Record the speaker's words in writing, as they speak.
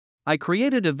I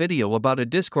created a video about a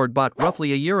Discord bot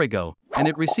roughly a year ago, and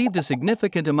it received a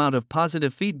significant amount of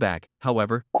positive feedback.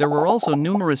 However, there were also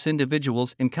numerous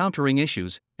individuals encountering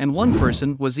issues, and one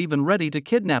person was even ready to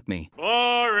kidnap me.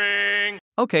 Boring!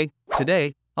 Okay,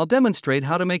 today, I'll demonstrate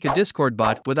how to make a Discord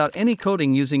bot without any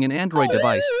coding using an Android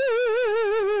device.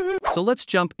 So let's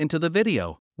jump into the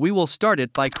video. We will start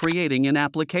it by creating an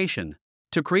application.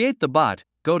 To create the bot,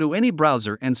 go to any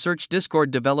browser and search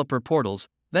Discord developer portals,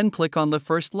 then click on the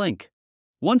first link.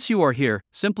 Once you are here,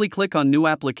 simply click on New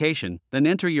Application, then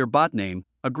enter your bot name,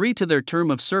 agree to their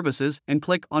term of services, and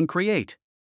click on Create.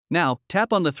 Now,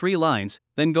 tap on the 3 lines,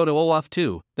 then go to OAuth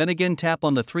 2, then again tap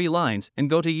on the 3 lines and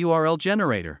go to URL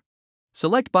Generator.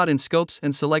 Select Bot in Scopes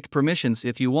and select Permissions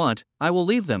if you want. I will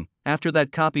leave them. After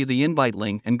that, copy the invite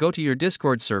link and go to your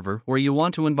Discord server where you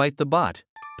want to invite the bot.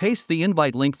 Paste the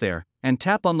invite link there, and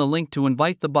tap on the link to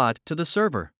invite the bot to the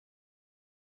server.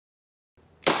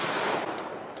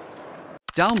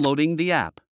 Downloading the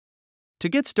app. To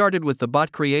get started with the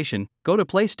bot creation, go to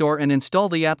Play Store and install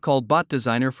the app called Bot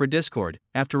Designer for Discord.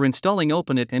 After installing,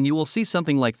 open it and you will see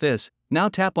something like this. Now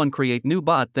tap on Create New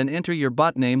Bot, then enter your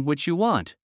bot name which you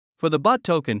want. For the bot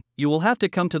token, you will have to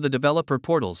come to the developer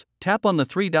portals, tap on the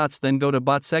 3 dots, then go to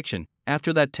Bot section.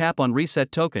 After that, tap on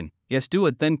Reset Token. Yes, do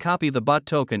it, then copy the bot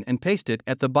token and paste it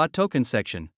at the bot token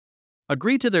section.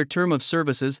 Agree to their term of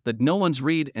services that no one's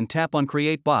read and tap on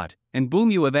Create Bot, and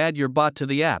boom, you have added your bot to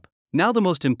the app. Now the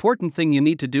most important thing you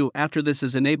need to do after this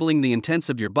is enabling the intents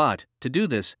of your bot. To do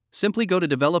this, simply go to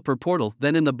Developer Portal,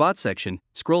 then in the Bot section,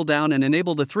 scroll down and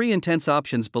enable the 3 intents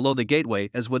options below the gateway,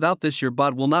 as without this your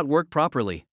bot will not work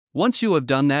properly. Once you have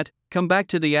done that, come back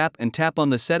to the app and tap on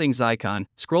the Settings icon,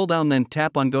 scroll down, then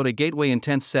tap on Go to Gateway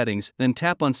Intents Settings, then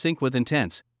tap on Sync with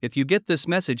Intents. If you get this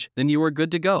message, then you are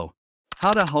good to go.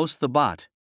 How to host the bot.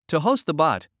 To host the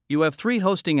bot, you have 3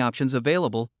 hosting options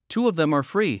available. 2 of them are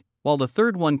free, while the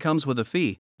third one comes with a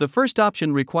fee. The first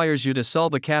option requires you to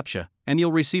solve a CAPTCHA, and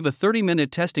you'll receive a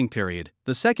 30-minute testing period.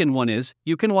 The second one is,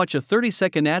 you can watch a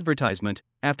 30-second advertisement,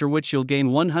 after which you'll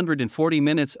gain 140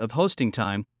 minutes of hosting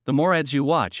time. The more ads you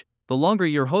watch, the longer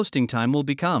your hosting time will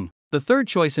become. The third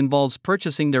choice involves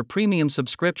purchasing their premium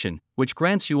subscription, which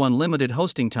grants you unlimited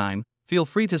hosting time. Feel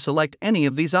free to select any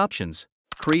of these options.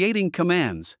 Creating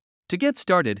commands. To get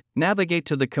started, navigate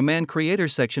to the Command Creator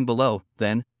section below,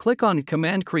 then, click on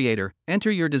Command Creator, enter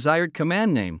your desired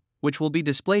command name, which will be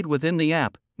displayed within the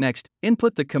app. Next,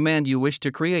 input the command you wish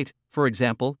to create. For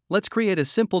example, let's create a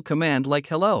simple command like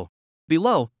hello.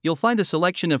 Below, you'll find a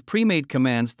selection of pre-made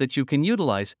commands that you can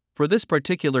utilize. For this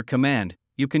particular command,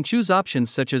 you can choose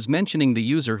options such as mentioning the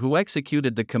user who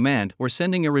executed the command or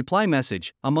sending a reply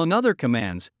message, among other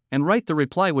commands, and write the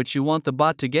reply which you want the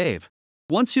bot to give.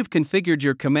 Once you've configured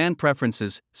your command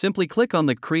preferences, simply click on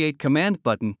the Create Command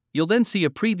button. You'll then see a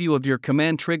preview of your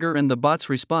command trigger and the bot's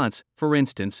response. For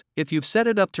instance, if you've set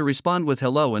it up to respond with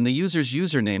hello and the user's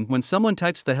username when someone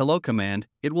types the hello command,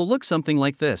 it will look something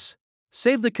like this.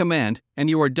 Save the command, and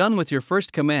you are done with your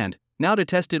first command. Now to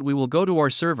test it, we will go to our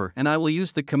server and I will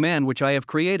use the command which I have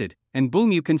created, and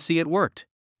boom, you can see it worked.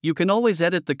 You can always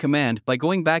edit the command by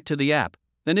going back to the app.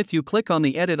 Then if you click on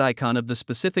the edit icon of the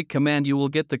specific command, you will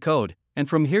get the code. And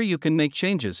from here you can make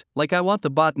changes, like I want the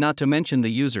bot not to mention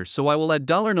the user, so I will add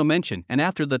 $no mention, and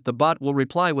after that the bot will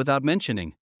reply without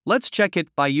mentioning. Let's check it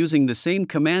by using the same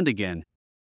command again.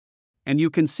 And you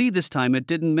can see this time it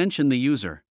didn't mention the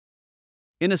user.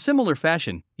 In a similar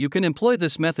fashion, you can employ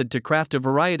this method to craft a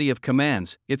variety of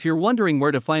commands. If you're wondering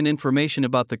where to find information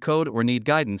about the code or need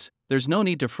guidance, there's no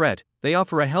need to fret. They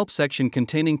offer a help section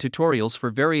containing tutorials for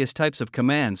various types of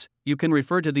commands. You can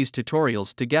refer to these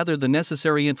tutorials to gather the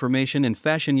necessary information and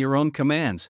fashion your own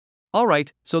commands.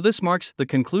 Alright, so this marks the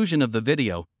conclusion of the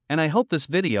video, and I hope this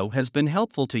video has been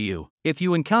helpful to you. If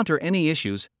you encounter any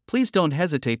issues, please don't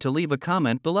hesitate to leave a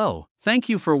comment below. Thank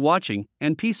you for watching,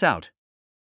 and peace out.